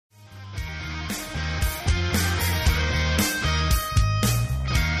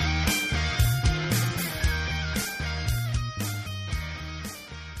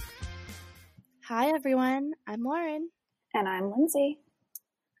everyone. I'm Lauren. And I'm Lindsay.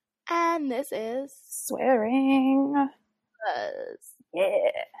 And this is Swearing. Buzz. Yeah.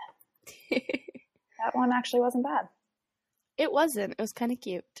 That one actually wasn't bad. It wasn't. It was kind of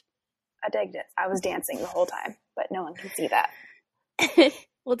cute. I digged it. I was dancing the whole time, but no one can see that.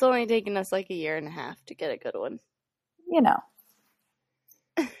 Well, it's only taken us like a year and a half to get a good one. You know.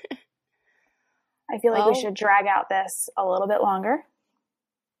 I feel like we should drag out this a little bit longer.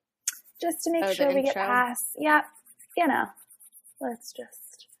 Just to make sure we get past. Yeah. You know. Let's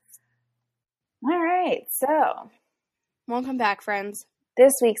just. All right. So. Welcome back, friends.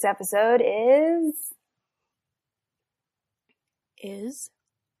 This week's episode is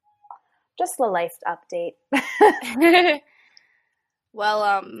just the life update. Well,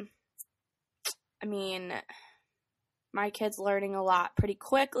 I mean, my kid's learning a lot pretty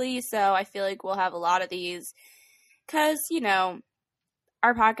quickly, so I feel like we'll have a lot of these because, you know,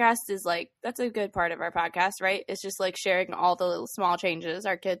 our podcast is like, that's a good part of our podcast, right? It's just like sharing all the little small changes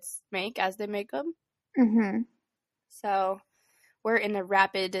our kids make as they make them. Mm-hmm. So we're in a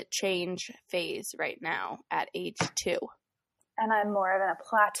rapid change phase right now at age 2. And I'm more of in a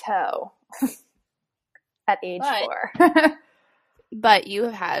plateau at age 4. But you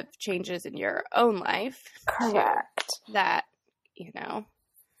have changes in your own life. Correct. That, you know,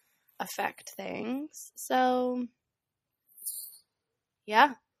 affect things. So,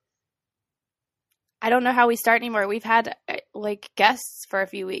 yeah. I don't know how we start anymore. We've had, like, guests for a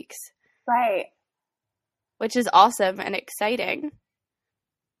few weeks. Right. Which is awesome and exciting.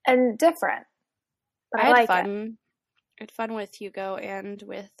 And different. But I had like fun. I had fun with Hugo and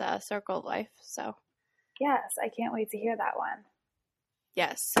with Circle of Life, so. Yes, I can't wait to hear that one.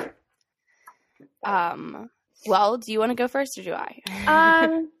 Yes. Well, do you want to go first or do I?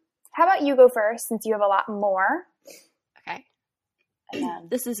 How about you go first since you have a lot more? Okay. And then...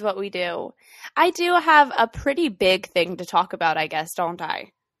 This is what we do. I do have a pretty big thing to talk about, I guess, don't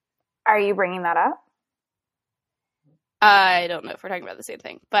I? Are you bringing that up? I don't know if we're talking about the same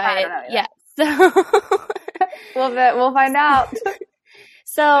thing, but I don't know yeah. So we'll find out.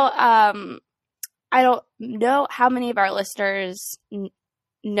 So, I don't know how many of our listeners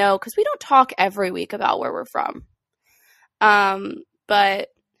know, because we don't talk every week about where we're from. But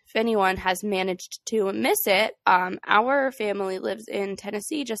if anyone has managed to miss it, our family lives in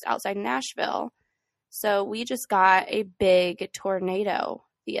Tennessee, just outside Nashville. So we just got a big tornado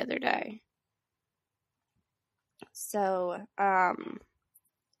the other day. So,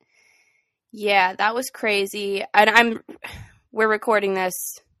 yeah, that was crazy. And we're recording this.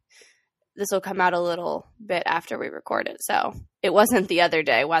 This will come out a little bit after we record it. So it wasn't the other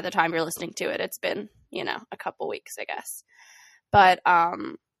day. By the time you're listening to it, it's been, you know, a couple weeks, I guess. But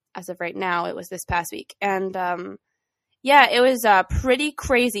as of right now, it was this past week. And yeah, it was pretty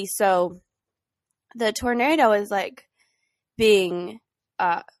crazy. So the tornado is like being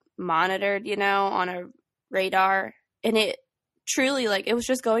monitored, you know, on a radar. And it truly, like, it was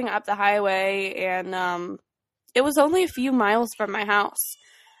just going up the highway. And it was only a few miles from my house.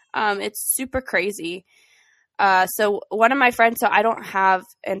 It's super crazy. So one of my friends, so I don't have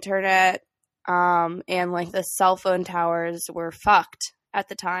internet, and like the cell phone towers were fucked at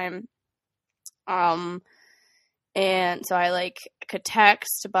the time. And so I like could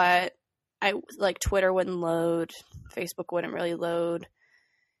text, but I like Twitter wouldn't load, Facebook wouldn't really load.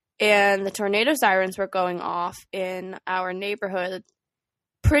 And the tornado sirens were going off in our neighborhood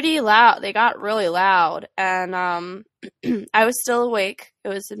pretty loud. They got really loud. And I was still awake. It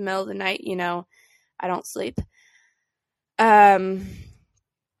was the middle of the night, you know. I don't sleep. And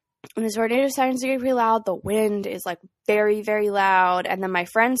the tornado sirens are getting pretty loud. The wind is like very, very loud. And then my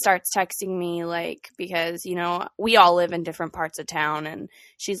friend starts texting me, like, because, you know, we all live in different parts of town. And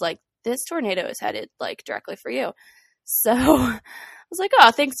she's like, this tornado is headed like directly for you. So I was like,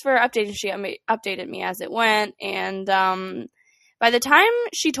 oh, thanks for updating. She updated me as it went. And by the time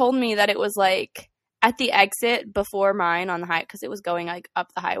she told me that it was like at the exit before mine on the high, because it was going like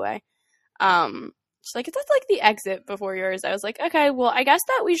up the highway. She's like, that's like the exit before yours. I was like, okay, well, I guess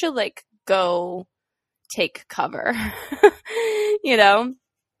that we should like go take cover, you know?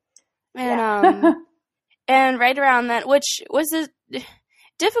 And, and right around that, which was a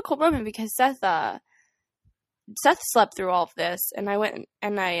difficult moment because Seth slept through all of this, and I went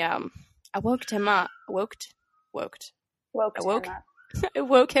and I woke him up. I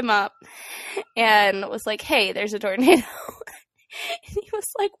woke him up and was like, hey, there's a tornado. And he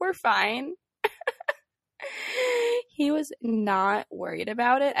was like, we're fine. He was not worried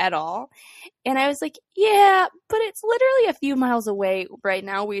about it at all. And I was like, yeah, but it's literally a few miles away right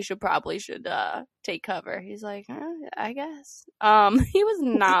now. We probably should take cover. He's like, I guess. He was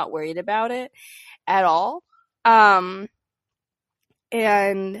not worried about it at all. And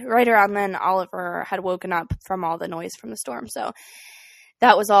right around then, Oliver had woken up from all the noise from the storm. So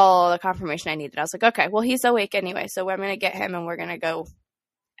that was all the confirmation I needed. I was like, okay, well, he's awake anyway, so I'm going to get him and we're going to go.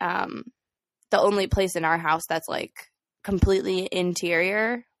 The only place in our house that's like completely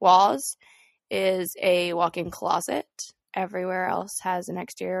interior walls is a walk-in closet. Everywhere else has an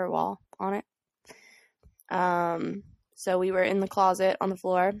exterior wall on it. So we were in the closet on the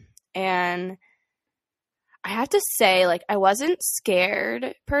floor, and I have to say, like, I wasn't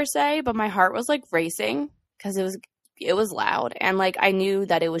scared per se, but my heart was like racing because it was loud, and like I knew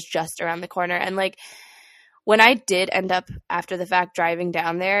that it was just around the corner. And like when I did end up after the fact driving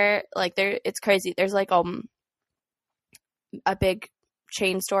down there, like it's crazy. There's like a big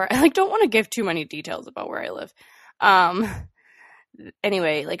chain store. I like don't want to give too many details about where I live.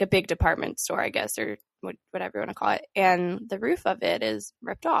 Anyway, like a big department store, I guess, or whatever you want to call it, and the roof of it is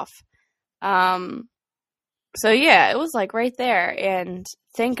ripped off. So yeah, it was like right there, and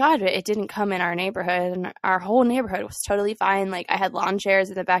thank God it didn't come in our neighborhood, and our whole neighborhood was totally fine. Like I had lawn chairs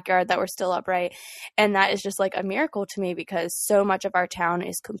in the backyard that were still upright, and that is just like a miracle to me because so much of our town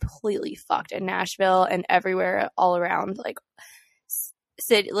is completely fucked in Nashville and everywhere all around, like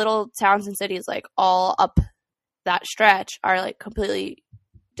little towns and cities like all up that stretch are like completely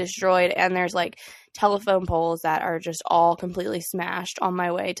destroyed, and there's like telephone poles that are just all completely smashed on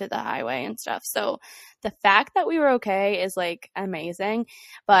my way to the highway and stuff. So the fact that we were okay is like amazing,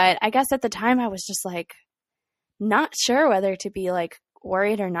 but I guess at the time I was just like not sure whether to be like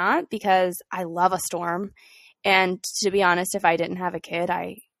worried or not because I love a storm, and to be honest, if I didn't have a kid,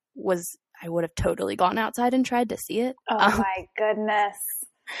 I would have totally gone outside and tried to see it. Oh my goodness.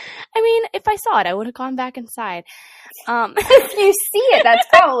 I mean, if I saw it, I would have gone back inside. If you see it, that's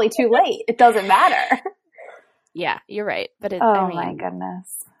probably too late. It doesn't matter. Yeah, you're right. But my goodness.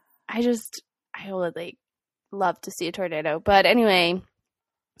 I would like love to see a tornado. But anyway,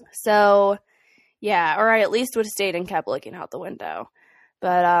 so yeah, or I at least would have stayed and kept looking out the window.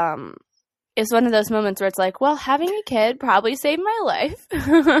 But it's one of those moments where it's like, well, having a kid probably saved my life.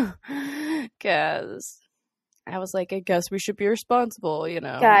 Because I was like, I guess we should be responsible, you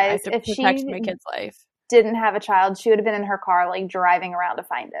know. Guys, I have to protect my kid's life. Didn't have a child, she would have been in her car, like, driving around to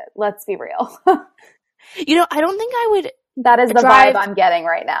find it. Let's be real. You know, I don't think I would. That is the vibe I'm getting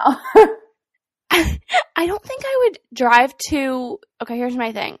right now. I don't think I would drive to. Okay, here's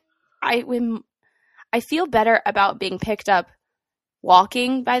my thing. I feel better about being picked up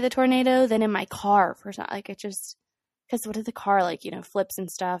walking by the tornado than in my car for something. Like, it just, because what if the car, like, you know, flips and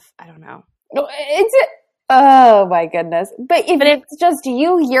stuff? I don't know. Oh my goodness. But if it's just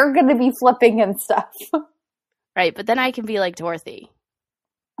you're going to be flipping and stuff. Right. But then I can be like Dorothy.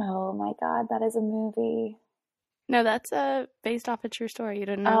 Oh my God. That is a movie. No, that's based off a true story. You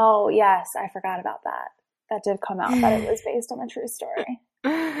didn't know? Oh, yes. I forgot about that. That did come out, that it was based on a true story.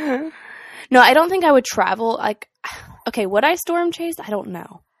 No, I don't think I would travel. Like, okay, would I storm chase? I don't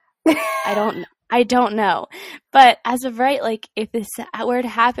know. I don't know. But as of right, like, if this were to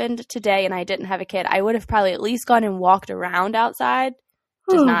happen today and I didn't have a kid, I would have probably at least gone and walked around outside.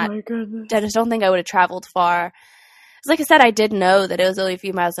 My goodness. I just don't think I would have traveled far. Like I said, I did know that it was only a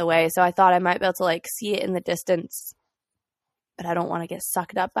few miles away, so I thought I might be able to, like, see it in the distance. But I don't want to get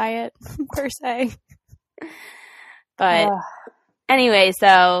sucked up by it, per se. But anyway,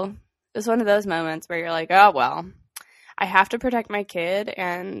 so it was one of those moments where you're like, oh, well, I have to protect my kid,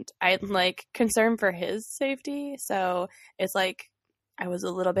 and I'm, like, concerned for his safety. So it's like I was a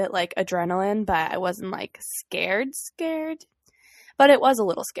little bit, like, adrenaline, but I wasn't, like, scared. But it was a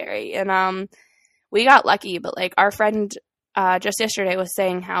little scary. And we got lucky, but, like, our friend just yesterday was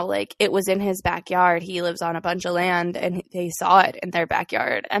saying how, like, it was in his backyard. He lives on a bunch of land, and they saw it in their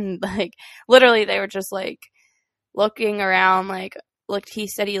backyard. And, like, literally they were just, like, looking around, like, he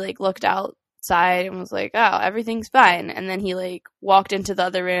said he, like, looked outside and was like, oh, everything's fine. And then he, like, walked into the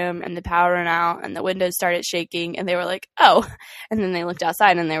other room, and the power went out, and the windows started shaking, and they were like, oh. And then they looked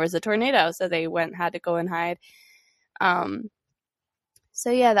outside, and there was a tornado, so they had to go and hide. So,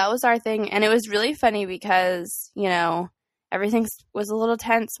 yeah, that was our thing. And it was really funny because, you know, everything was a little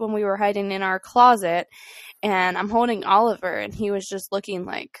tense when we were hiding in our closet. And I'm holding Oliver, and he was just looking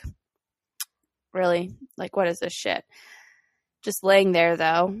like, really? Like, what is this shit? Just laying there,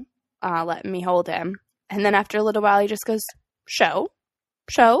 though, letting me hold him. And then after a little while, he just goes, show.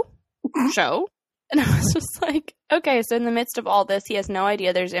 And I was just like, okay. So in the midst of all this, he has no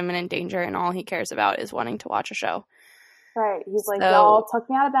idea there's imminent danger, and all he cares about is wanting to watch a show. Right. He's like, y'all took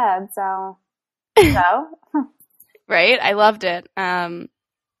me out of bed, so. Right. I loved it. Of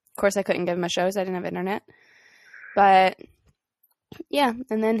course, I couldn't give him a show, so I didn't have internet. But Yeah,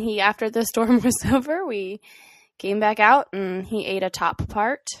 and then after the storm was over, we came back out and he ate a top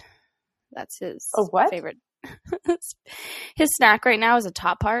part. That's his favorite. His snack right now is a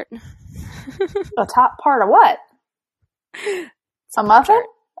top part. A top part of what? A muffin? Tart.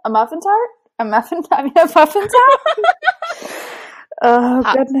 A muffin tart? A muffin tart? Oh,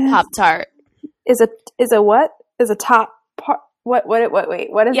 goodness. Pop tart. Is a what? Is a top part? Wait,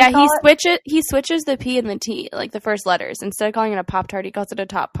 what is it? He switches the P and the T, like the first letters. Instead of calling it a Pop Tart, he calls it a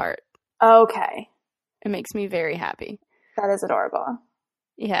top part. Okay. It makes me very happy. That is adorable.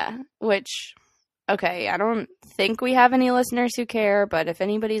 Yeah, okay, I don't think we have any listeners who care, but if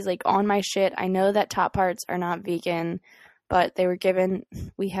anybody's like on my shit, I know that top parts are not vegan, but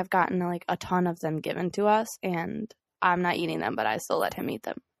we have gotten like a ton of them given to us, and I'm not eating them, but I still let him eat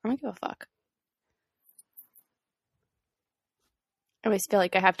them. I don't give a fuck. I always feel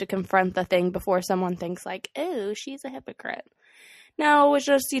like I have to confront the thing before someone thinks like, oh, she's a hypocrite. No, it's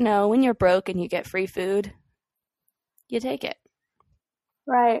just, when you're broke and you get free food, you take it.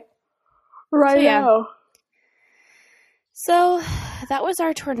 Right. Right. So, yeah. So that was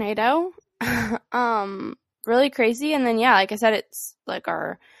our tornado. Really crazy. And then, yeah, like I said, it's like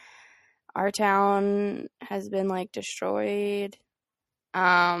our town has been like destroyed.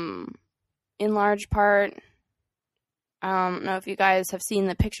 In large part. I don't know if you guys have seen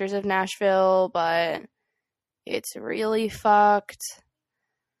the pictures of Nashville, but it's really fucked.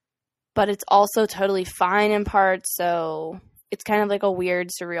 But it's also totally fine in parts, so it's kind of like a weird,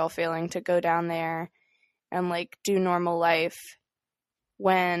 surreal feeling to go down there and like do normal life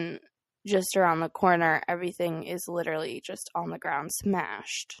when just around the corner everything is literally just on the ground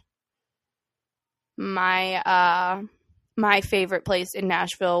smashed. My favorite place in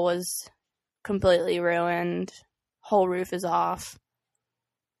Nashville was completely ruined. Whole roof is off.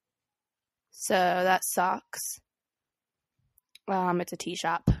 So that sucks. It's a tea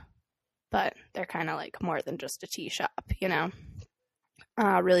shop. But they're kind of like more than just a tea shop,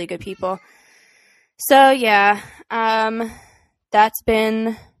 really good people. So yeah, that's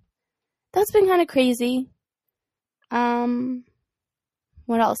been kind of crazy.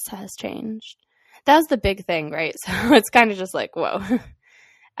 What else has changed? That was the big thing, right? So it's kind of just like, whoa,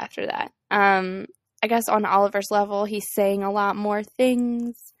 after that. I guess on Oliver's level, he's saying a lot more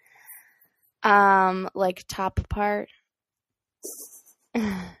things. Like top part.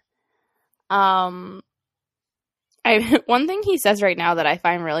 One thing he says right now that I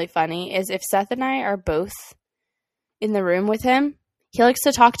find really funny is if Seth and I are both in the room with him, he likes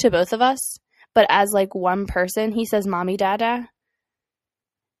to talk to both of us, but as like one person, he says mommy dada.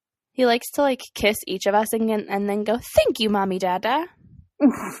 He likes to like kiss each of us and then go, thank you, mommy dada.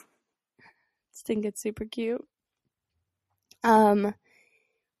 I think it's super cute.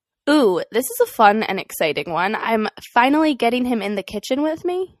 Ooh, this is a fun and exciting one. I'm finally getting him in the kitchen with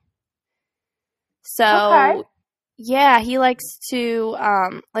me. So, okay. Yeah, he likes to,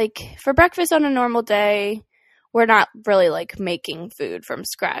 for breakfast on a normal day, we're not really, making food from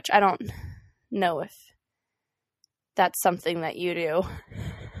scratch. I don't know if that's something that you do.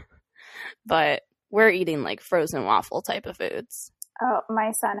 But we're eating, frozen waffle type of foods. Oh,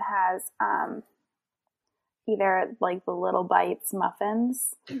 my son has, either, the Little Bites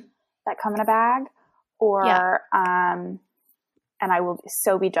muffins that come in a bag, or, and I will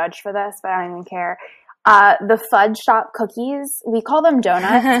so be judged for this, but I don't even care. The Fudge Shop cookies, we call them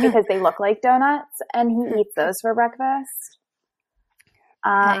donuts because they look like donuts, and he eats those for breakfast.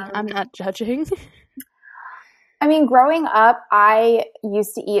 I'm not judging. I mean, growing up, I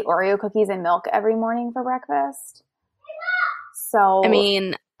used to eat Oreo cookies and milk every morning for breakfast. So, I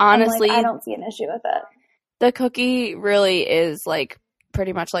mean, honestly, I don't see an issue with it. The cookie really is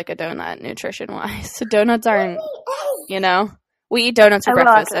pretty much like a donut nutrition-wise. So donuts aren't, we eat donuts for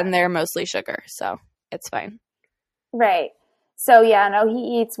breakfast and they're mostly sugar, so it's fine. Right. So yeah, no,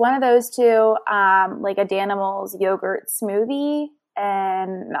 he eats one of those two, like a Danimals yogurt smoothie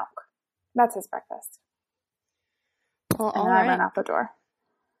and milk. That's his breakfast. Well, and then I run out the door.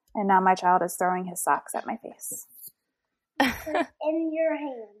 And now my child is throwing his socks at my face. In your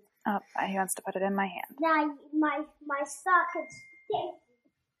hand. Oh, he wants to put it in my hand. Now my sock is stinky.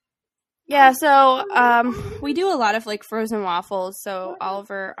 Yeah, so we do a lot of frozen waffles. So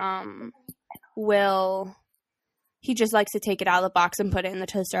Oliver he just likes to take it out of the box and put it in the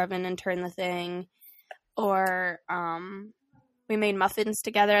toaster oven and turn the thing. Or we made muffins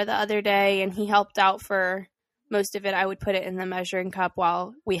together the other day and he helped out for most of it. I would put it in the measuring cup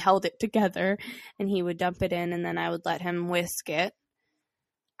while we held it together and he would dump it in and then I would let him whisk it.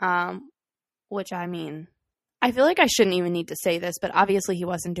 Which I mean, I feel like I shouldn't even need to say this, but obviously he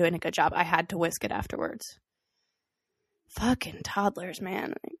wasn't doing a good job. I had to whisk it afterwards. Fucking toddlers,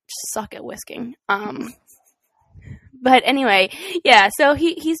 man. They just suck at whisking. But anyway, yeah, so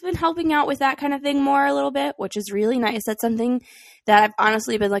he's been helping out with that kind of thing more a little bit, which is really nice. That's something that I've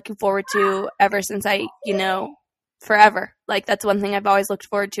honestly been looking forward to ever since forever. Like, that's one thing I've always looked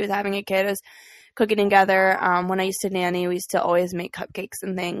forward to with having a kid is cooking together. When I used to nanny, we used to always make cupcakes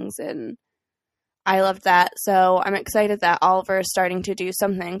and things, and I loved that. So I'm excited that Oliver is starting to do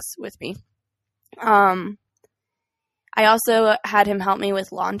some things with me. I also had him help me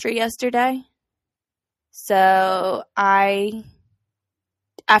with laundry yesterday. So after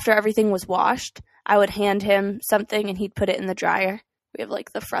everything was washed, I would hand him something and he'd put it in the dryer. We have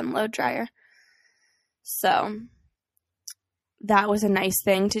like the front load dryer. So that was a nice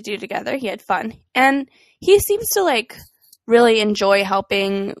thing to do together. He had fun. And he seems to like really enjoy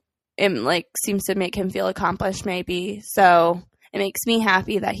helping him, like seems to make him feel accomplished maybe. So it makes me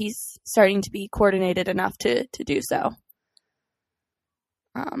happy that he's starting to be coordinated enough to do so.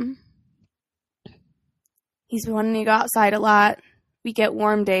 He's been wanting to go outside a lot. We get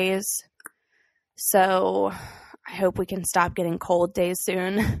warm days, so I hope we can stop getting cold days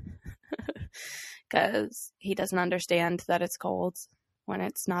soon because he doesn't understand that it's cold when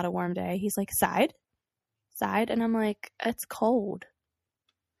it's not a warm day. He's like, side? And I'm like, it's cold.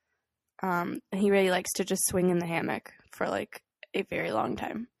 He really likes to just swing in the hammock for like a very long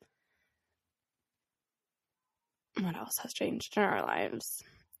time. What else has changed in our lives?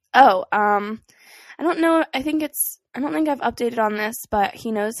 Oh, I don't know. I don't think I've updated on this, but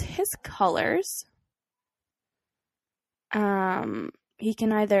he knows his colors. He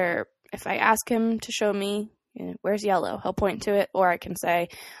can either, if I ask him to show me, where's yellow, he'll point to it, or I can say,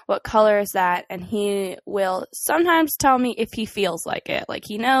 what color is that? And he will sometimes tell me if he feels like it. Like,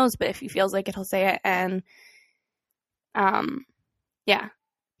 he knows, but if he feels like it, he'll say it. And, yeah,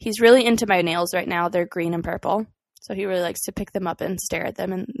 he's really into my nails right now. They're green and purple. So he really likes to pick them up and stare at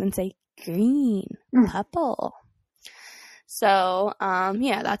them and say, green, purple. So,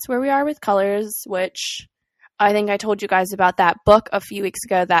 yeah, that's where we are with colors, which I think I told you guys about that book a few weeks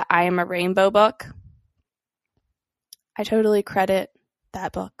ago, that I Am a Rainbow book. I totally credit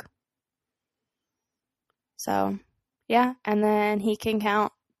that book. So, yeah, and then he can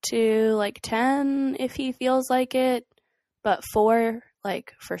count to like 10 if he feels like it, but 4,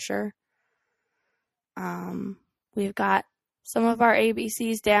 like, for sure. We've got some of our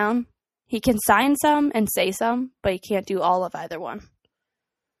ABCs down. He can sign some and say some, but he can't do all of either one.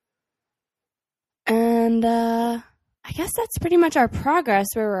 And I guess that's pretty much our progress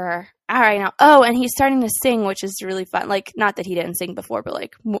where we're at right now. Oh, and he's starting to sing, which is really fun. Like, not that he didn't sing before, but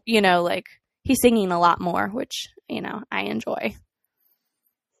like, like he's singing a lot more, which, I enjoy.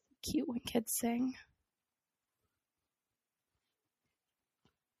 Cute when kids sing.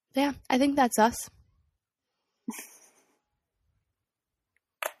 Yeah, I think that's us.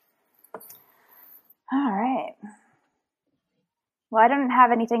 All right. Well, I didn't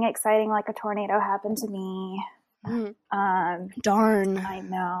have anything exciting like a tornado happen to me. Darn. I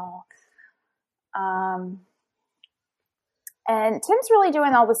know. And Tim's really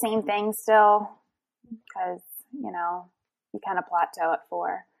doing all the same things still because, you kind of plateau at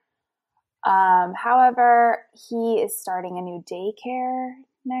 4. However, he is starting a new daycare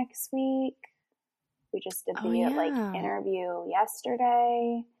next week. We just did the interview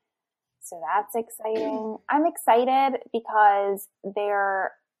yesterday. So that's exciting. I'm excited because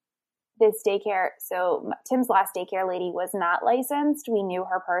this daycare, so Tim's last daycare lady was not licensed. We knew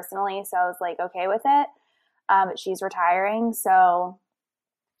her personally, so I was like, okay with it. But she's retiring, so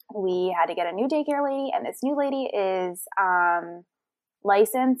we had to get a new daycare lady, and this new lady is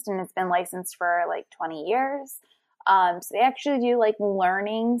licensed and has been licensed for like 20 years. So they actually do like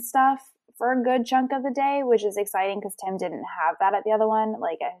learning stuff for a good chunk of the day, which is exciting because Tim didn't have that at the other one.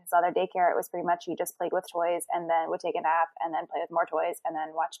 Like at his other daycare, it was pretty much he just played with toys and then would take a nap and then play with more toys and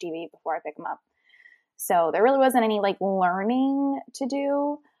then watch TV before I pick him up. So there really wasn't any like learning to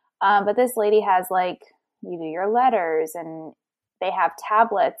do. But this lady has like, you do your letters, and they have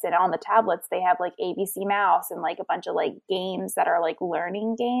tablets, and on the tablets they have like ABC Mouse and like a bunch of like games that are like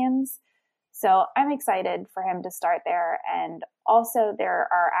learning games. So I'm excited for him to start there. And also there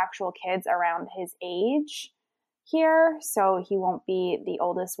are actual kids around his age here, so he won't be the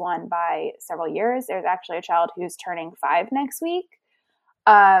oldest one by several years. There's actually a child who's turning 5 next week.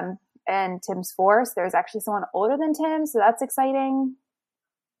 And Tim's 4, so there's actually someone older than Tim, so that's exciting.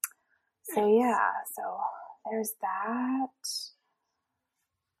 So yeah, so there's that.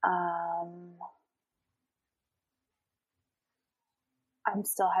 I'm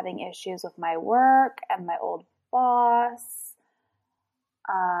still having issues with my work and my old boss.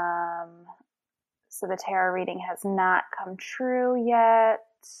 So the tarot reading has not come true yet.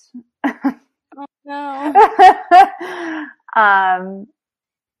 Oh, no.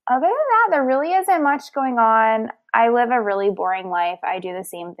 Other than that, there really isn't much going on. I live a really boring life. I do the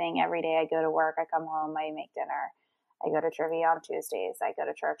same thing every day. I go to work, I come home, I make dinner. I go to trivia on Tuesdays. I go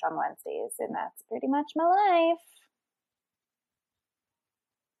to church on Wednesdays. And that's pretty much my life.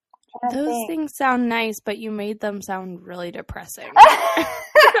 Those things sound nice, but you made them sound really depressing.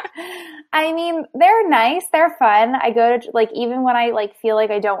 I mean, they're nice. They're fun. I go to, like, even when I, like, feel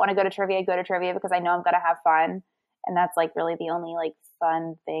like I don't want to go to trivia, I go to trivia because I know I'm going to have fun. And that's, like, really the only, like,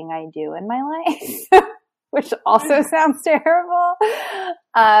 fun thing I do in my life, which also sounds terrible.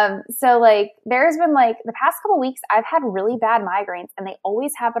 So, like, there's been, like, the past couple weeks, I've had really bad migraines, and they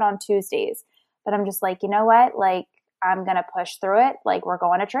always happen on Tuesdays. But I'm just like, you know what? Like, I'm going to push through it. Like, we're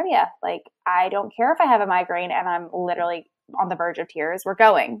going to trivia. Like, I don't care if I have a migraine and I'm literally on the verge of tears. We're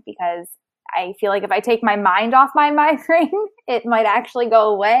going, because I feel like if I take my mind off my migraine, it might actually go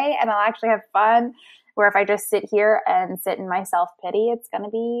away and I'll actually have fun. Where if I just sit here and sit in my self-pity, it's going to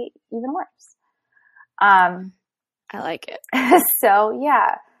be even worse. I like it. So,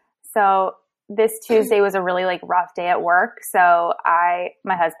 yeah. So this Tuesday was a really, like, rough day at work. So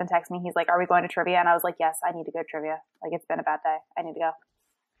my husband texted me. He's like, are we going to trivia? And I was like, yes, I need to go to trivia. Like, it's been a bad day. I need to go.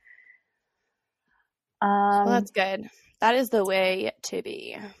 Well, that's good. That is the way to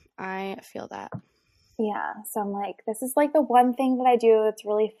be. I feel that. Yeah. So I'm like, this is, like, the one thing that I do that's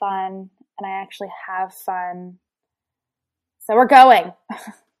really fun. And I actually have fun. So we're going.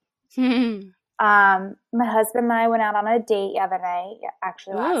 My husband and I went out on a date the other night.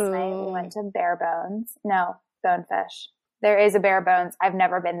 Actually, last night we went to Bare Bones. No, Bonefish. There is a Bare Bones. I've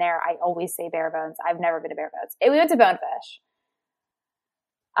never been there. I always say Bare Bones. I've never been to Bare Bones. We went to Bonefish.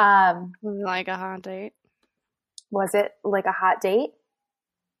 Was it like a hot date? Was it like a hot date?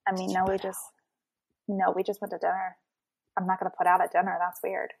 I mean, no, we just went to dinner. I'm not going to put out at dinner. That's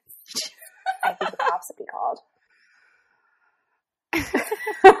weird. I think the cops would be called.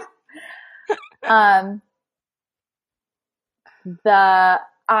 The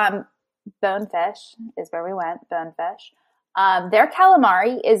Bonefish is where we went. Bonefish. Their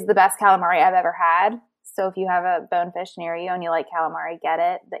calamari is the best calamari I've ever had. So if you have a Bonefish near you and you like calamari, get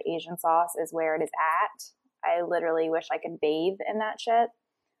it. The Asian sauce is where it is at. I literally wish I could bathe in that shit.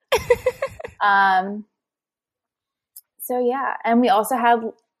 So yeah, and we also had.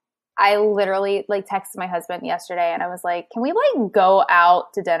 I literally, like, texted my husband yesterday and I was like, can we, like, go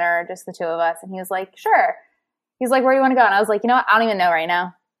out to dinner, just the two of us? And he was like, sure. He's like, where do you want to go? And I was like, you know what? I don't even know right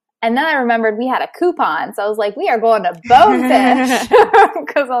now. And then I remembered we had a coupon. So I was like, we are going to Bonefish.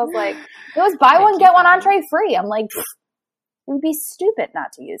 Because I was like, it was buy one, get one entree free. I'm like, it would be stupid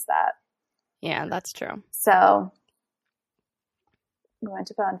not to use that. Yeah, that's true. So we went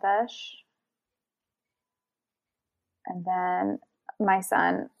to Bonefish. And then my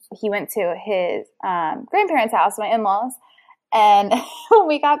son, he went to his grandparents' house, my in-laws, and when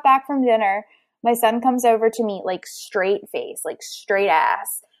we got back from dinner, my son comes over to me, like, straight face, like, straight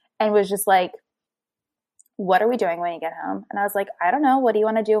ass, and was just like, what are we doing when you get home? And I was like, I don't know. What do you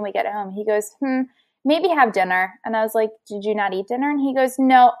want to do when we get home? He goes, maybe have dinner. And I was like, did you not eat dinner? And he goes,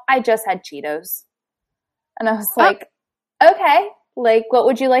 no, I just had Cheetos. And I was like, okay, like, what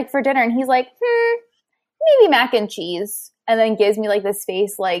would you like for dinner? And he's like, maybe mac and cheese. And then gives me, like, this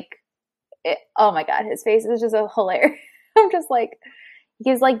face, like, oh my God, his face is just a hilarious. I'm just like, he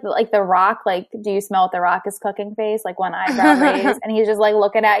gives, like the Rock, like, do you smell what the Rock is cooking face? Like, one eyebrow raised. And he's just, like,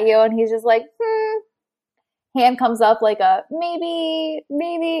 looking at you and he's just like, Hand comes up like a maybe.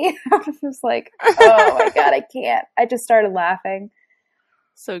 I'm just like, oh my God, I can't. I just started laughing.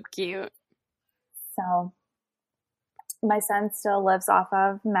 So cute. So my son still lives off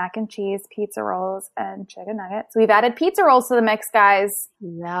of mac and cheese, pizza rolls, and chicken nuggets. We've added pizza rolls to the mix, guys.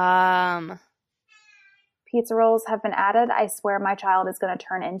 Yum. Pizza rolls have been added. I swear my child is going to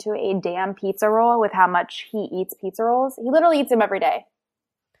turn into a damn pizza roll with how much he eats pizza rolls. He literally eats them every day.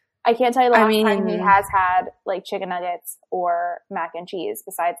 I can't tell you the last time he has had, like, chicken nuggets or mac and cheese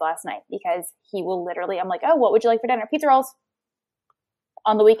besides last night, because he will literally, I'm like, oh, what would you like for dinner? Pizza rolls.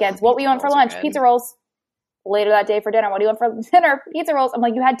 On the weekends, what do you want for lunch? Pizza rolls. Later that day for dinner, what do you want for dinner? Pizza rolls. I'm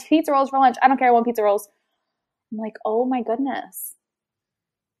like, you had pizza rolls for lunch. I don't care. I want pizza rolls. I'm like, oh my goodness.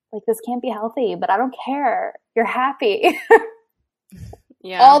 Like, this can't be healthy, but I don't care. You're happy.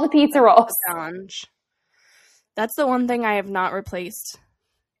 Yeah. All the pizza rolls. That's the one thing I have not replaced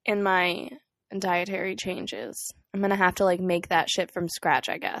in my dietary changes. I'm going to have to, like, make that shit from scratch,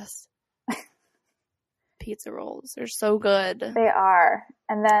 I guess. Pizza rolls. They're so good. They are.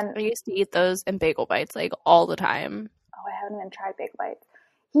 And then I used to eat those and bagel bites, like, all the time. Oh, I haven't even tried bagel bites.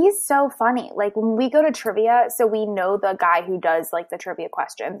 He's so funny. Like when we go to trivia, so we know the guy who does like the trivia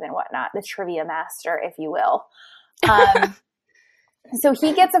questions and whatnot, the trivia master, if you will. So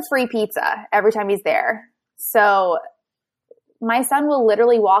he gets a free pizza every time he's there. So my son will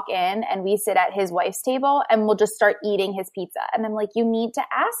literally walk in and we sit at his wife's table and we'll just start eating his pizza. And I'm like, you need to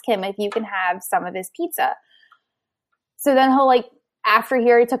ask him if you can have some of his pizza. So then he'll like, after he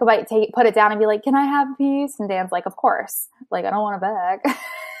already took a bite, put it down and be like, can I have a piece? And Dan's like, of course. Like, I don't want a bag.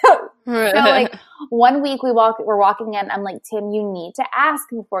 So like one week we're walking in. I'm like, Tim, you need to ask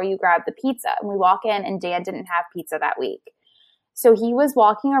before you grab the pizza. And we walk in and Dan didn't have pizza that week. So he was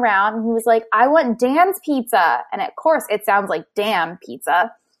walking around and he was like, I want Dan's pizza. And of course it sounds like damn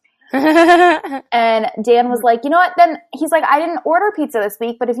pizza. And Dan was like, you know what? Then he's like, I didn't order pizza this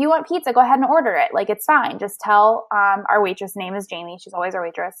week, but if you want pizza, go ahead and order it. Like, it's fine. Just tell our waitress, name is Jamie. She's always our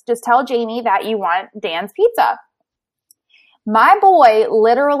waitress. Just tell Jamie that you want Dan's pizza. My boy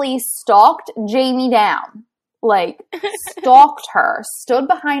literally stalked Jamie down, like stalked her, stood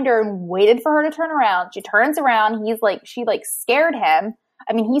behind her and waited for her to turn around. She turns around. She scared him.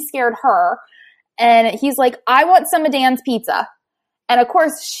 I mean, he scared her. And he's like, I want some of Dan's pizza. And of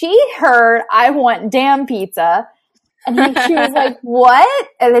course she heard, I want damn pizza. And she was like, what?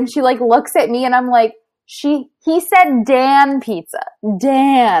 And then she like looks at me and I'm like, he said Dan pizza.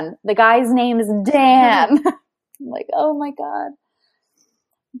 Dan. The guy's name is Dan. I'm like, oh my God.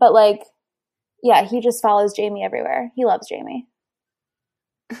 But like, yeah, he just follows Jamie everywhere. He loves Jamie.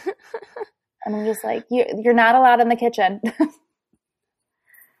 And I'm just like, you're not allowed in the kitchen.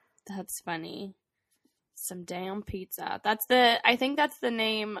 That's funny. Some damn pizza. I think that's the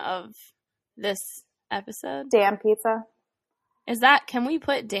name of this episode. Damn pizza. Can we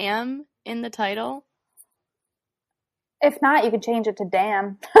put damn in the title? If not, you could change it to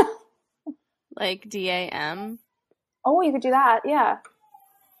damn. Like D-A-M? Oh, you could do that, yeah.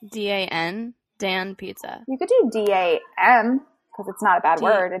 D-A-N? Dan pizza. You could do D-A-M, because it's not a bad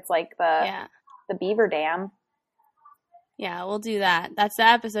word. It's like the beaver dam. Yeah, we'll do that. That's the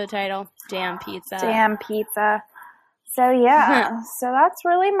episode title. Damn pizza. Damn pizza. So yeah, so that's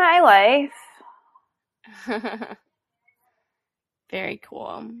really my life. Very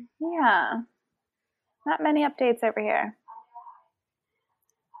cool. Yeah. Not many updates over here.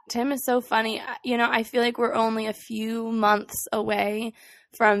 Tim is so funny. You know, I feel like we're only a few months away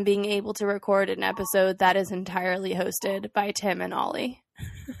from being able to record an episode that is entirely hosted by Tim and Ollie.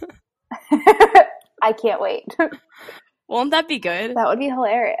 I can't wait. Won't that be good? That would be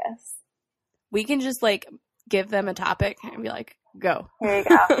hilarious. We can just like give them a topic and be like, go. Here you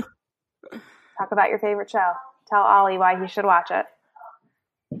go. Talk about your favorite show. Tell Ollie why he should watch it.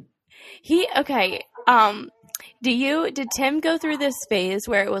 Did Tim go through this phase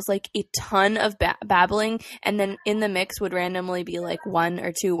where it was like a ton of babbling and then in the mix would randomly be like one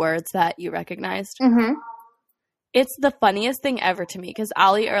or two words that you recognized? Mm-hmm. It's the funniest thing ever to me because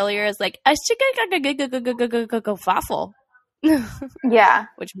Ollie earlier is like, waffle. Yeah.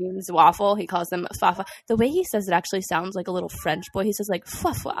 Which means waffle. He calls them fafa. The way he says it actually sounds like a little French boy. He says like,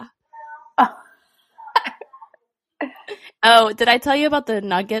 fa. Oh, did I tell you about the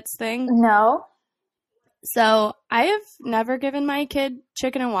nuggets thing? No. So I have never given my kid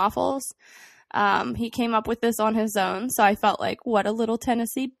chicken and waffles. He came up with this on his own, so I felt like, what a little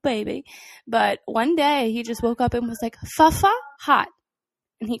Tennessee baby. But one day, he just woke up and was like, Fafa, hot.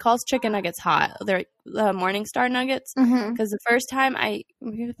 And he calls chicken nuggets hot. They're Morningstar nuggets. Because the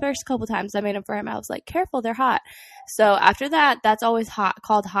first couple times I made them for him, I was like, careful, they're hot. So after that, that's always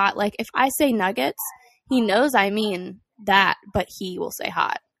called hot. Like, if I say nuggets, he knows I mean that, but he will say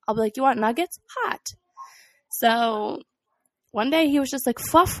hot. I'll be like, you want nuggets? Hot. So one day he was just like,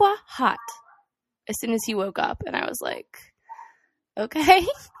 Fafwa, hot. As soon as he woke up. And I was like, okay,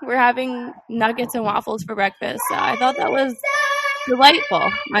 we're having nuggets and waffles for breakfast. So I thought that was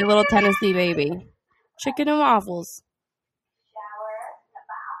delightful. My little Tennessee baby. Chicken and waffles.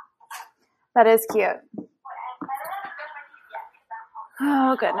 That is cute.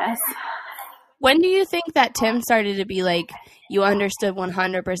 Oh, goodness. When do you think that Tim started to be like, you understood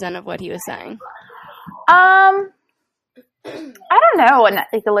 100% of what he was saying? I don't know,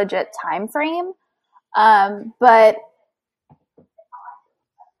 like a legit time frame. But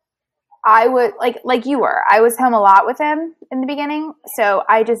I would like you were. I was home a lot with him in the beginning, so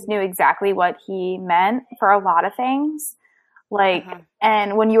I just knew exactly what he meant for a lot of things. Like,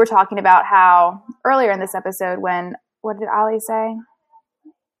 and when you were talking about how earlier in this episode, what did Ollie say?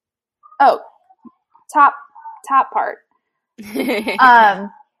 Oh, top part.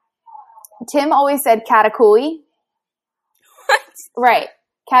 Tim always said Katakuli. What? Right.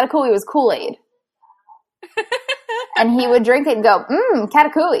 Katakuli was Kool-Aid. And he would drink it and go,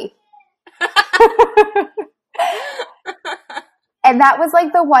 Katakouli. And that was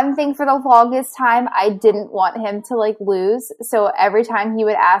like the one thing for the longest time I didn't want him to like lose. So every time he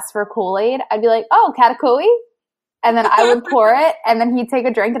would ask for Kool-Aid, I'd be like, oh, Katakouli? And then I would pour it, and then he'd take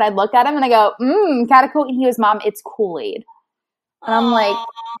a drink, and I'd look at him, and I go, Katakouli. And he goes, Mom, it's Kool-Aid. And I'm like,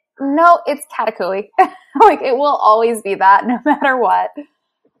 no, it's Katakouli. Like, it will always be that, no matter what.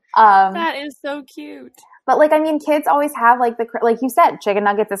 That is so cute. But, like, I mean, kids always have, like, like you said, chicken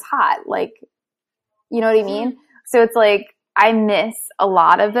nuggets is hot. Like, you know what I mean? So it's like, I miss a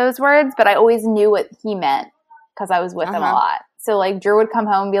lot of those words, but I always knew what he meant because I was with him a lot. So, like, Drew would come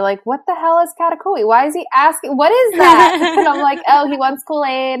home and be like, what the hell is Katakouli? Why is he asking? What is that? And I'm like, oh, he wants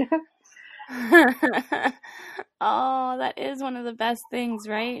Kool-Aid. Oh, that is one of the best things,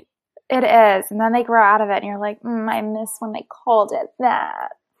 right? It is. And then they grow out of it, and you're like, I miss when they called it that.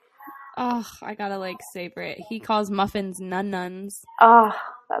 Oh, I gotta, like, savor it. He calls muffins nun-nuns. Oh,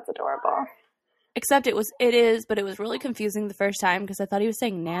 that's adorable. Except it is, but it was really confusing the first time because I thought he was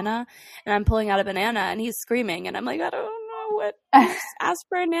saying Nana, and I'm pulling out a banana, and he's screaming, and I'm like, I don't know what. Ask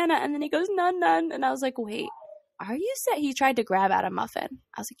for a Nana, and then he goes nun-nun, and I was like, wait, are you saying? He tried to grab out a muffin.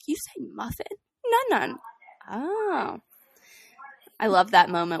 I was like, you say muffin? Nun-nun. Oh. I love that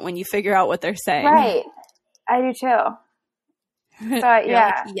moment when you figure out what they're saying. Right. I do too. So,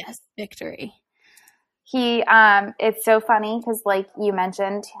 yeah. Like, yes, victory. It's so funny because, like you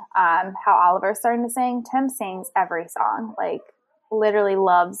mentioned, how Oliver's starting to sing. Tim sings every song, like, literally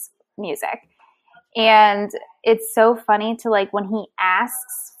loves music. And it's so funny to, like, when he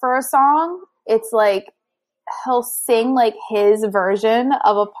asks for a song, it's like he'll sing, like, his version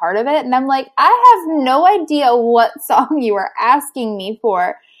of a part of it. And I'm like, I have no idea what song you are asking me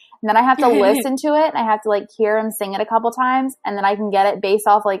for. And then I have to listen to it, and I have to, like, hear him sing it a couple times, and then I can get it based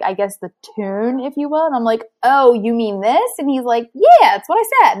off, like, I guess the tune, if you will. And I'm like, oh, you mean this? And he's like, yeah, that's what I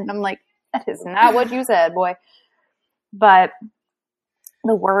said. And I'm like, that is not what you said, boy. But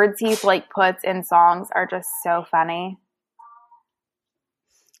the words he's, like, puts in songs are just so funny.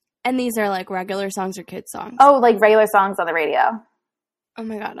 And these are, like, regular songs or kids songs? Oh, like, regular songs on the radio. Oh,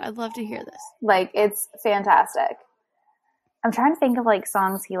 my God. I'd love to hear this. Like, it's fantastic. I'm trying to think of, like,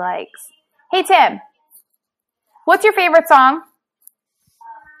 songs he likes. Hey, Tim, what's your favorite song?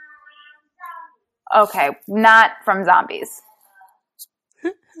 Okay, not from Zombies.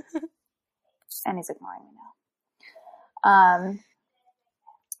 And he's ignoring me now.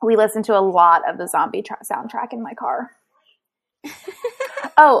 We listen to a lot of the Zombie soundtrack in my car.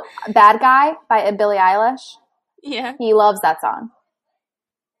 Oh, Bad Guy by Billie Eilish. Yeah. He loves that song.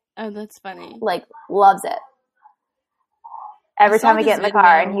 Oh, that's funny. Like, loves it. Every time we get in the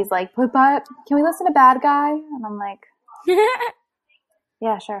car, and he's like, can we listen to Bad Guy? And I'm like,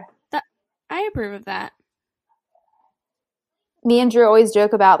 yeah, sure. I approve of that. Me and Drew always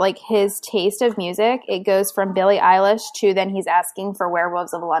joke about, like, his taste of music. It goes from Billie Eilish to then he's asking for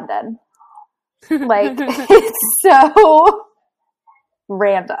Werewolves of London. Like, it's so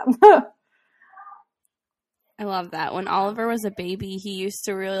random. I love that. When Oliver was a baby, he used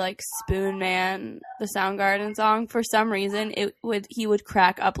to really like Spoon Man, the Soundgarden song. For some reason, he would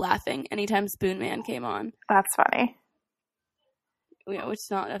crack up laughing anytime Spoon Man came on. That's funny. Yeah,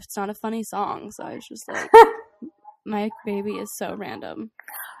 it's not a funny song, so I was just like, my baby is so random.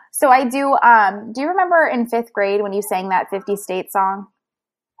 So I do. Do you remember in 5th grade when you sang that 50 States song?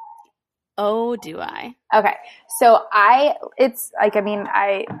 Oh, do I? Okay. So it's like, I mean,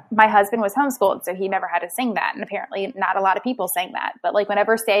 my husband was homeschooled, so he never had to sing that. And apparently not a lot of people sang that. But like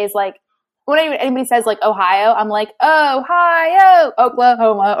whenever anybody says like Ohio, I'm like, Ohio,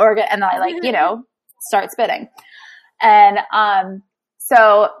 Oklahoma, Oregon. And then I like, start spitting. And,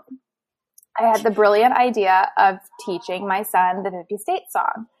 so I had the brilliant idea of teaching my son the 50 States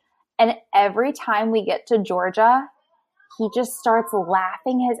song. And every time we get to Georgia, he just starts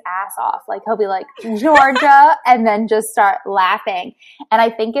laughing his ass off. Like, he'll be like, Georgia, and then just start laughing. And I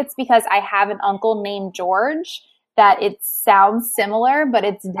think it's because I have an uncle named George that it sounds similar, but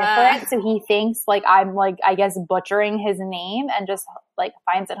it's different. So he thinks, like, I'm, like, I guess, butchering his name and just, like,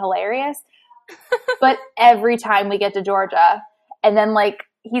 finds it hilarious. But every time we get to Georgia, and then, like,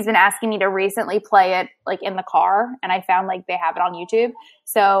 he's been asking me to recently play it, like, in the car, and I found, like, they have it on YouTube.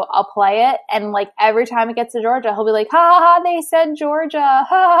 So I'll play it, and, like, every time it gets to Georgia, he'll be like, ha, ha, ha, they said Georgia, ha,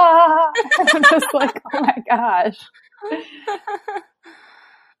 ha, ha. I'm just like, oh, my gosh.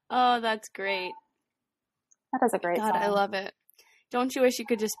 Oh, that's great. That is a great song. I love it. Don't you wish you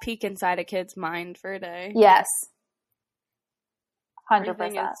could just peek inside a kid's mind for a day? Yes. 100%.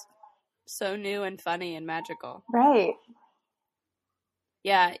 Everything is so new and funny and magical. Right.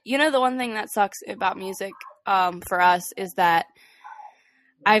 Yeah. You know, the one thing that sucks about music for us is that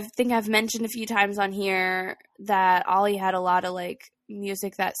I think I've mentioned a few times on here that Ollie had a lot of like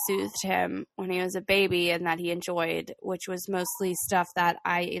music that soothed him when he was a baby and that he enjoyed, which was mostly stuff that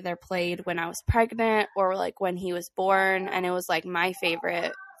I either played when I was pregnant or like when he was born. And it was like my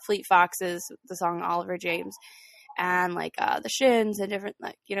favorite, Fleet Foxes, the song Oliver James, and like the Shins and different,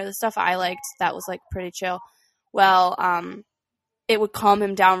 like, you know, the stuff I liked that was like pretty chill. Well, it would calm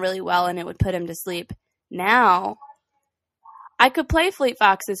him down really well and it would put him to sleep. Now I could play Fleet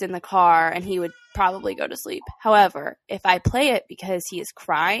Foxes in the car and he would probably go to sleep. However, if I play it because he is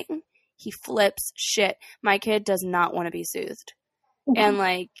crying, he flips shit. My kid does not want to be soothed. And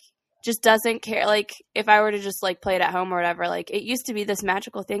like just doesn't care. Like if I were to just like play it at home or whatever, like it used to be this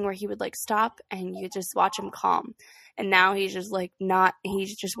magical thing where he would like stop and you just watch him calm. And now he's just like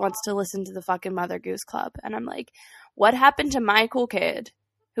he just wants to listen to the fucking Mother Goose Club. And I'm like, what happened to my cool kid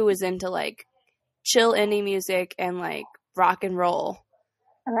who was into like chill indie music and like rock and roll?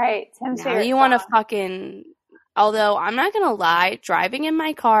 Right. Now you want to fucking, although I'm not going to lie, Driving in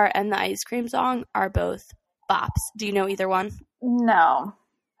My Car and the Ice Cream Song are both bops. Do you know either one? No.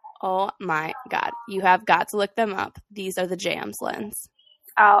 Oh my God. You have got to look them up. These are the jams, Lens.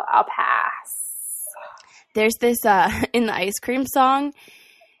 I'll pass. There's this, in the Ice Cream Song,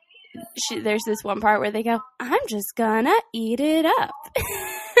 there's this one part where they go, I'm just gonna eat it up.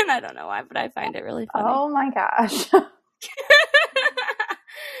 And I don't know why, but I find it really funny. Oh my gosh.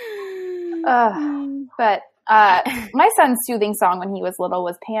 But my son's soothing song when he was little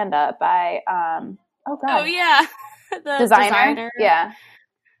was Panda by, oh yeah. The designer. Yeah.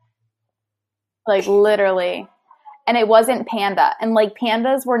 Like literally. And it wasn't Panda. And like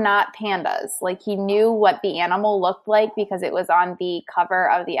pandas were not pandas. Like he knew what the animal looked like because it was on the cover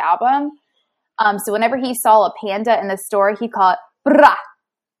of the album. So whenever he saw a panda in the store, he'd call it brah.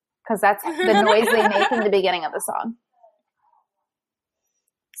 Because that's the noise they make in the beginning of the song.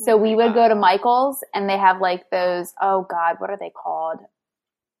 So we would go to Michael's and they have like those, oh God, what are they called?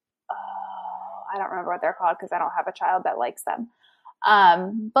 Oh, I don't remember what they're called because I don't have a child that likes them.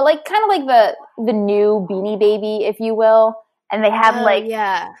 But like kind of like the new Beanie Baby, if you will. And they have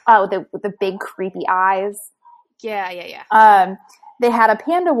the big creepy eyes. Yeah. They had a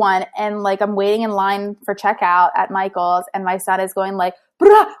panda one and like I'm waiting in line for checkout at Michael's and my son is going like,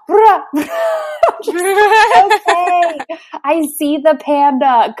 brah, brah, brah. Okay, I see the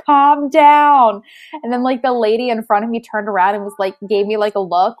panda. Calm down. And then like the lady in front of me turned around and was like, gave me like a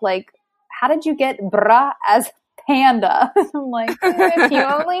look like, how did you get brah as panda? I'm like, if you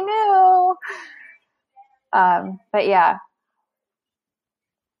only knew. But yeah.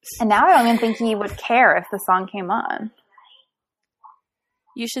 And now I don't even think he would care if the song came on.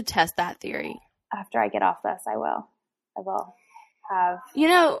 You should test that theory. After I get off this, I will have you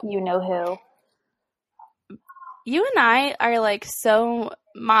know who. You and I are like so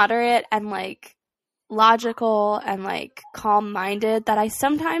moderate and like logical and like calm-minded that I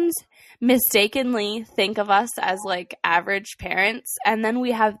sometimes mistakenly think of us as like average parents, and then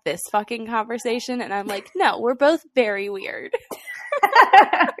we have this fucking conversation and I'm like, no, we're both very weird.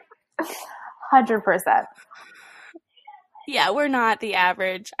 100%. Yeah, we're not the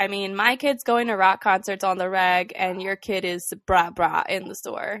average. I mean, my kid's going to rock concerts on the reg and your kid is bra bra in the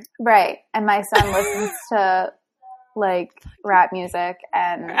store. Right. And my son listens to like rap music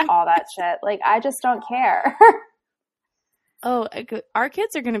and all that shit. Like, I just don't care. Oh, our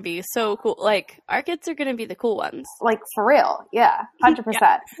kids are going to be so cool. Like, our kids are going to be the cool ones. Like, for real. Yeah. 100%.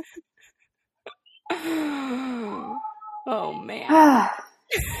 Yeah. Oh, man.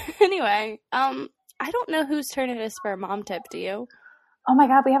 Anyway, I don't know whose turn it is for a mom tip. Do you? Oh my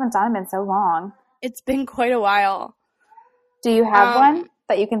God, we haven't done them in so long. It's been quite a while. Do you have one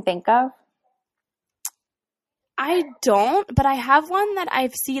that you can think of? I don't, but I have one that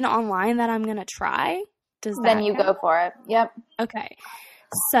I've seen online that I'm going to try. Then you go for it. Yep. Okay.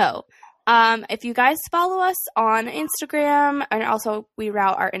 So, if you guys follow us on Instagram, and also we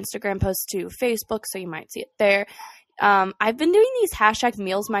route our Instagram posts to Facebook, so you might see it there. I've been doing these hashtag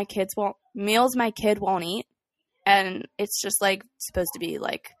meals my kid won't eat, and it's just like supposed to be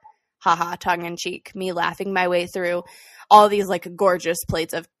like haha, tongue in cheek, me laughing my way through all these like gorgeous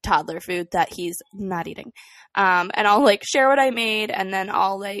plates of toddler food that he's not eating. And I'll like share what I made, and then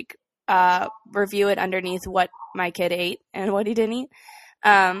I'll like review it underneath what my kid ate and what he didn't eat.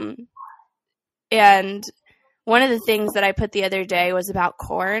 And one of the things that I put the other day was about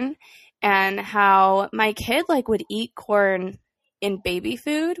corn and how my kid like would eat corn in baby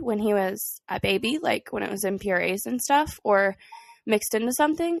food when he was a baby, like when it was in purees and stuff or mixed into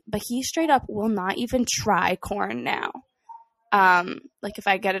something, but he straight up will not even try corn now. Like if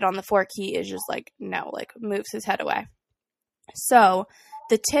I get it on the fork, he is just like, no, like moves his head away. So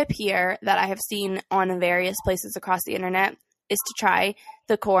the tip here that I have seen on various places across the internet is to try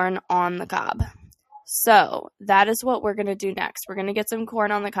the corn on the cob. So that is what we're going to do next. We're going to get some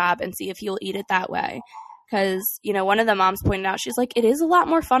corn on the cob and see if he'll eat it that way. Because, you know, one of the moms pointed out, she's like, it is a lot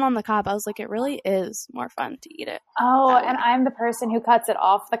more fun on the cob. I was like, it really is more fun to eat it. Oh, and I'm the person who cuts it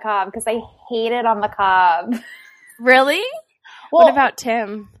off the cob because I hate it on the cob. Really? Well, what about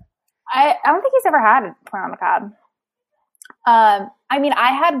Tim? I don't think he's ever had corn on the cob. I mean,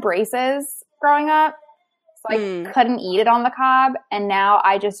 I had braces growing up, so I couldn't eat it on the cob. And now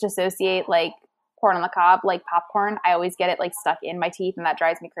I just associate like corn on the cob, like popcorn. I always get it like stuck in my teeth, and that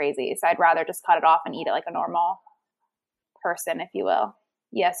drives me crazy. So I'd rather just cut it off and eat it like a normal person, if you will.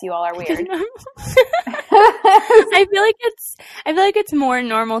 Yes, you all are weird. I feel like it's more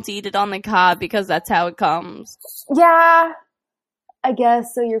normal to eat it on the cob because that's how it comes. Yeah, I guess.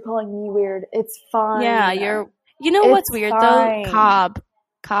 So you're calling me weird. It's fine. Yeah, you know what's weird though?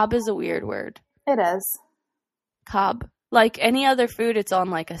 Cob is a weird word. It is. Cob. Like any other food, it's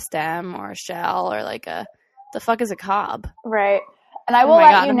on like a stem or a shell or like the fuck is a cob? Right. And I will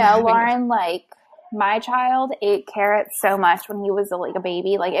let you know, Lauren, like my child ate carrots so much when he was like a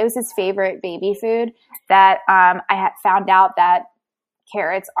baby. Like it was his favorite baby food that I had found out that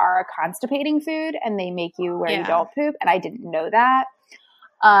carrots are a constipating food and they make you where you don't poop. And I didn't know that.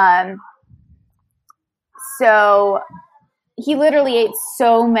 So he literally ate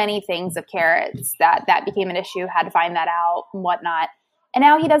so many things of carrots that became an issue, had to find that out and whatnot. And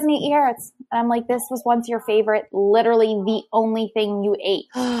now he doesn't eat carrots. And I'm like, this was once your favorite, literally the only thing you ate.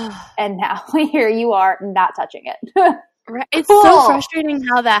 And now here you are not touching it. Right. It's so frustrating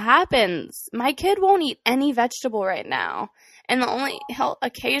how that happens. My kid won't eat any vegetable right now. And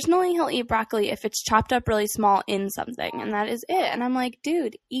occasionally he'll eat broccoli if it's chopped up really small in something. And that is it. And I'm like,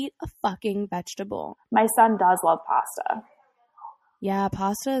 dude, eat a fucking vegetable. My son does love pasta. Yeah,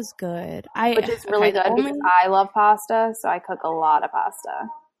 pasta is good. Which is really good because I love pasta, so I cook a lot of pasta.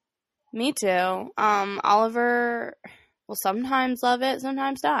 Me too. Oliver will sometimes love it,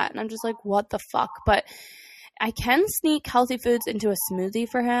 sometimes not. And I'm just like, what the fuck? But I can sneak healthy foods into a smoothie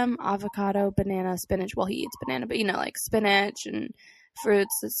for him. Avocado, banana, spinach. Well, he eats banana, but like spinach and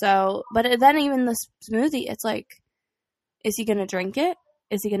fruits. So, but then even the smoothie, it's like, is he going to drink it?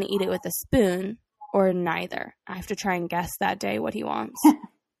 Is he going to eat it with a spoon? Or neither. I have to try and guess that day what he wants.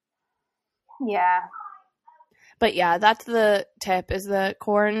 Yeah. But yeah, that's the tip, is the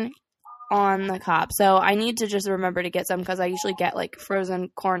corn on the cob. So I need to just remember to get some because I usually get like frozen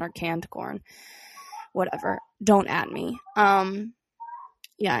corn or canned corn. Whatever. Don't at me.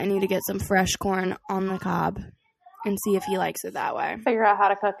 Yeah, I need to get some fresh corn on the cob and see if he likes it that way. Figure out how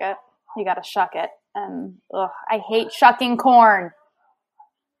to cook it. You got to shuck it. And I hate shucking corn.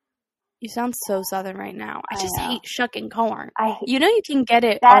 You sound so Southern right now. I just hate shucking corn. You can get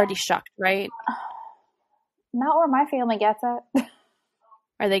it already shucked, right? Not where my family gets it.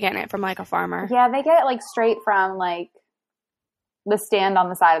 Are they getting it from like a farmer? Yeah, they get it like straight from like the stand on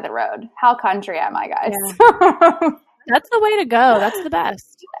the side of the road. How country am I, guys? Yeah. That's the way to go. That's the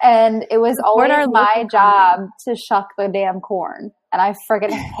best. And it was always my job to shuck the damn corn. And I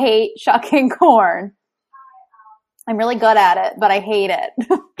friggin' hate shucking corn. I'm really good at it, but I hate it.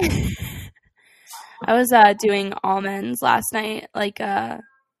 I was doing almonds last night. Like,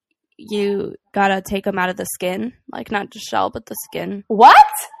 you gotta take them out of the skin. Like, not just shell, but the skin. What?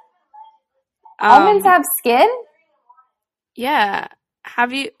 Almonds have skin? Yeah.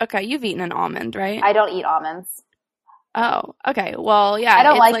 You've eaten an almond, right? I don't eat almonds. Oh, okay. Well, yeah. I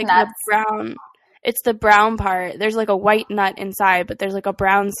don't like nuts. It's the brown part. There's like a white nut inside, but there's like a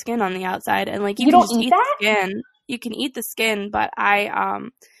brown skin on the outside. And like, you can just eat the skin. You can eat the skin, but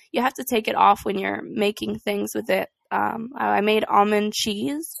you have to take it off when you're making things with it. I made almond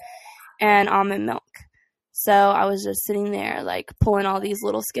cheese and almond milk. So I was just sitting there like pulling all these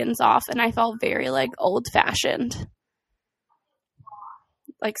little skins off, and I felt very like old fashioned.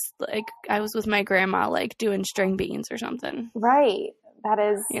 Like I was with my grandma, like doing string beans or something. Right. That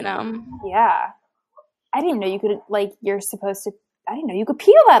is, yeah. I didn't know you could I didn't know you could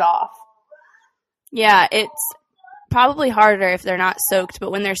peel that off. Yeah, it's probably harder if they're not soaked, but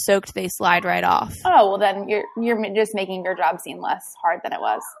when they're soaked, they slide right off. Oh, well then you're just making your job seem less hard than it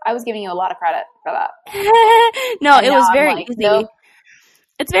was. I was giving you a lot of credit for that. No, it was very easy. Nope.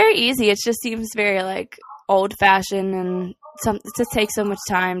 It's very easy. It just seems very like old fashioned, and it just takes so much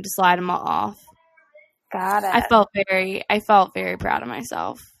time to slide them all off. Got it. I felt very proud of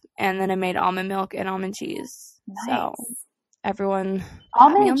myself. And then I made almond milk and almond cheese. Nice. So everyone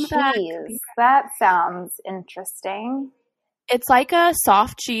almond cheese. That sounds interesting. It's like a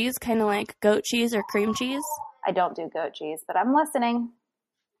soft cheese, kind of like goat cheese or cream cheese. I don't do goat cheese, but I'm listening.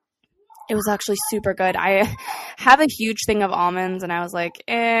 It was actually super good. I have a huge thing of almonds, and I was like,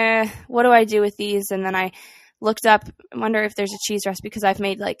 what do I do with these? And then I looked up, I wonder if there's a cheese recipe, because I've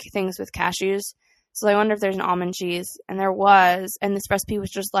made like things with cashews. So I wonder if there's an almond cheese. And there was, and this recipe was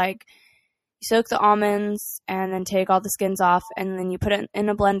just like, you soak the almonds and then take all the skins off, and then you put it in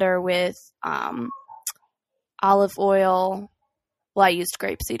a blender with olive oil. Well, I used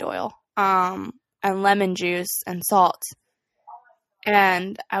grapeseed oil, and lemon juice and salt.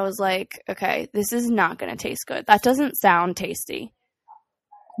 And I was like, okay, this is not going to taste good. That doesn't sound tasty.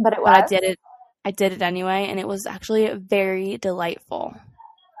 But it was. But I did it anyway, and it was actually very delightful.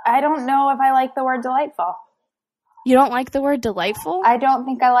 I don't know if I like the word delightful. You don't like the word delightful? I don't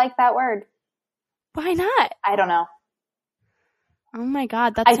think I like that word. Why not? I don't know. Oh my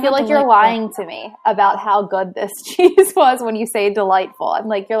God, I feel like you're lying to me about how good this cheese was when you say delightful. I'm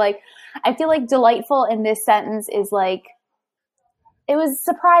like, I feel like delightful in this sentence is like, it was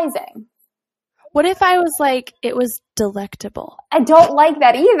surprising. What if I was like, it was delectable? I don't like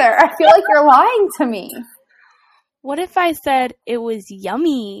that either. I feel like you're lying to me. What if I said it was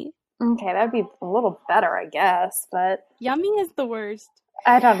yummy? Okay, that'd be a little better, I guess, but... Yummy is the worst.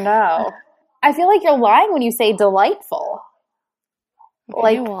 I don't know. I feel like you're lying when you say delightful.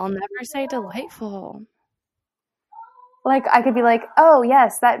 Okay, well, I'll never say delightful. Like, I could be like, oh,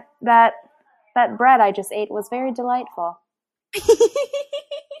 yes, that bread I just ate was very delightful.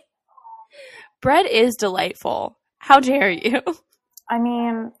 Bread is delightful. How dare you? I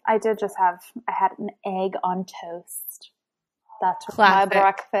mean, I had an egg on toast. That's Classic. My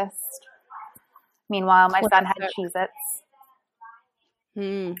breakfast. Meanwhile, my son had Cheez-Its.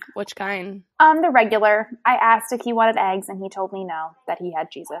 Which kind? The regular. I asked if he wanted eggs, and he told me no, that he had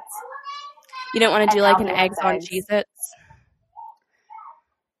Cheez-Its. You don't want to do like an eggs on Cheez-Its?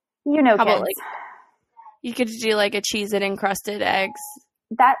 You know, how kids. about like you could do like a Cheez-It encrusted eggs?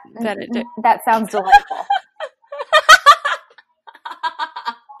 That sounds delightful.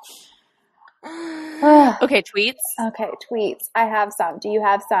 Okay, tweets. Okay, tweets. I have some. Do you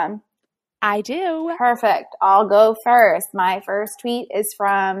have some? I do. Perfect. I'll go first. My first tweet is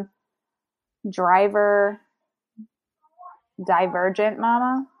from Divergent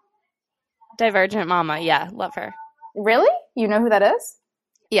Mama. Divergent Mama. Yeah, love her. Really? You know who that is?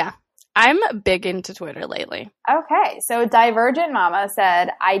 Yeah. I'm big into Twitter lately. Okay. So Divergent Mama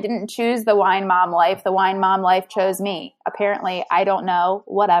said, I didn't choose the wine mom life. The wine mom life chose me. Apparently, I don't know.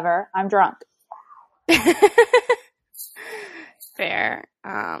 Whatever. I'm drunk. Fair.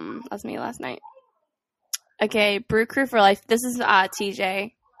 That was me last night. Okay, Brew Crew for Life. This is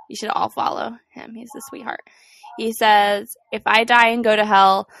TJ. You should all follow him. He's a sweetheart. He says, if I die and go to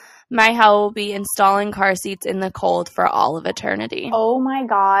hell, my hell will be installing car seats in the cold for all of eternity. Oh my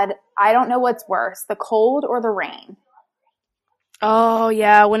God. I don't know what's worse, the cold or the rain. Oh,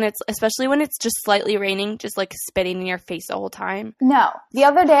 yeah, especially when it's just slightly raining, just like spitting in your face the whole time. No. The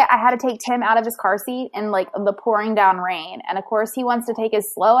other day I had to take Tim out of his car seat in like the pouring down rain. And of course he wants to take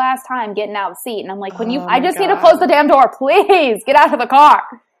his slow ass time getting out of the seat. And I'm like, I just need to close the damn door. Please get out of the car.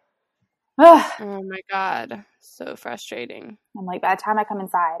 Oh my God. So frustrating. I'm like, by the time I come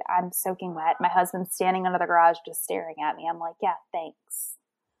inside, I'm soaking wet. My husband's standing under the garage just staring at me. I'm like, yeah, thanks.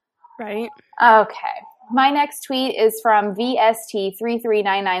 Right. Okay. My next tweet is from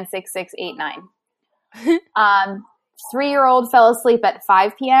VST33996689. 3-year-old fell asleep at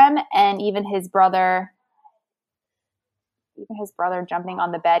 5 p.m. and even his brother jumping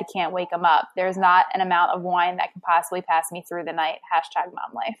on the bed can't wake him up. There's not an amount of wine that can possibly pass me through the night.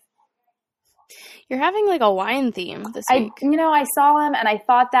 #momlife. You're having like a wine theme this week. I saw him and I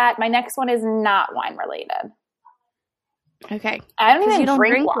thought that my next one is not wine related. Okay. I don't even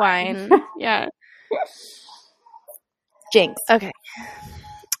drink wine. Yeah. Jinx. Okay,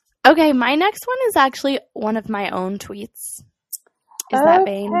 my next one is actually one of my own tweets. Is that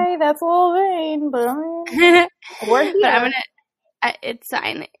vain? Okay, that's a little vain, but I'm it's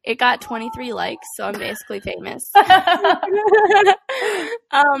fine. It got 23 likes, so I'm basically famous.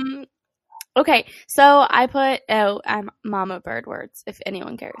 Okay, so I put, I'm Mama Bird Words, if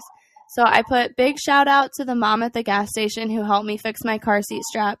anyone cares. So I put, big shout out to the mom at the gas station who helped me fix my car seat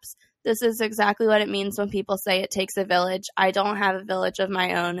straps. This is exactly what it means when people say it takes a village. I don't have a village of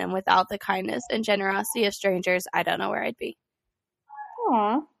my own, and without the kindness and generosity of strangers, I don't know where I'd be.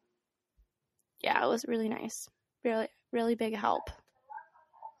 Aww. Yeah, it was really nice. Really, really big help.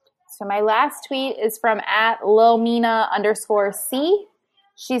 So my last tweet is from @lilmina_C.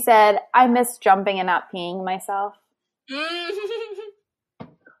 She said, I miss jumping and not peeing myself.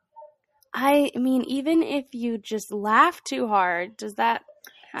 I mean, even if you just laugh too hard, does that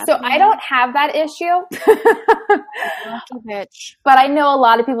happen? So I don't have that issue. Lucky bitch. But I know a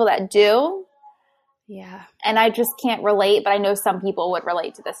lot of people that do. Yeah. And I just can't relate, but I know some people would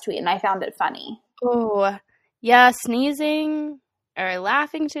relate to this tweet, and I found it funny. Oh, yeah, sneezing or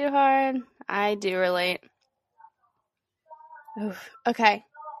laughing too hard. I do relate. Oof. Okay.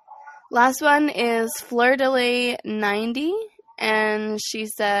 Last one is Fleur de Lis 90, and she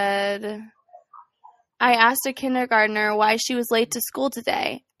said, I asked a kindergartner why she was late to school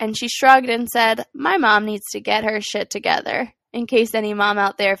today, and she shrugged and said, my mom needs to get her shit together, in case any mom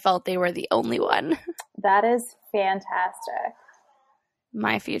out there felt they were the only one. That is fantastic.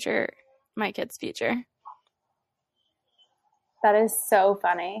 My kid's future. That is so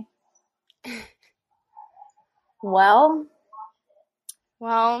funny. Well,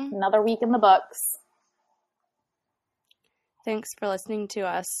 another week in the books. Thanks for listening to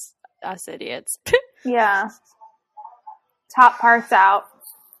us idiots. Yeah. Top parts out.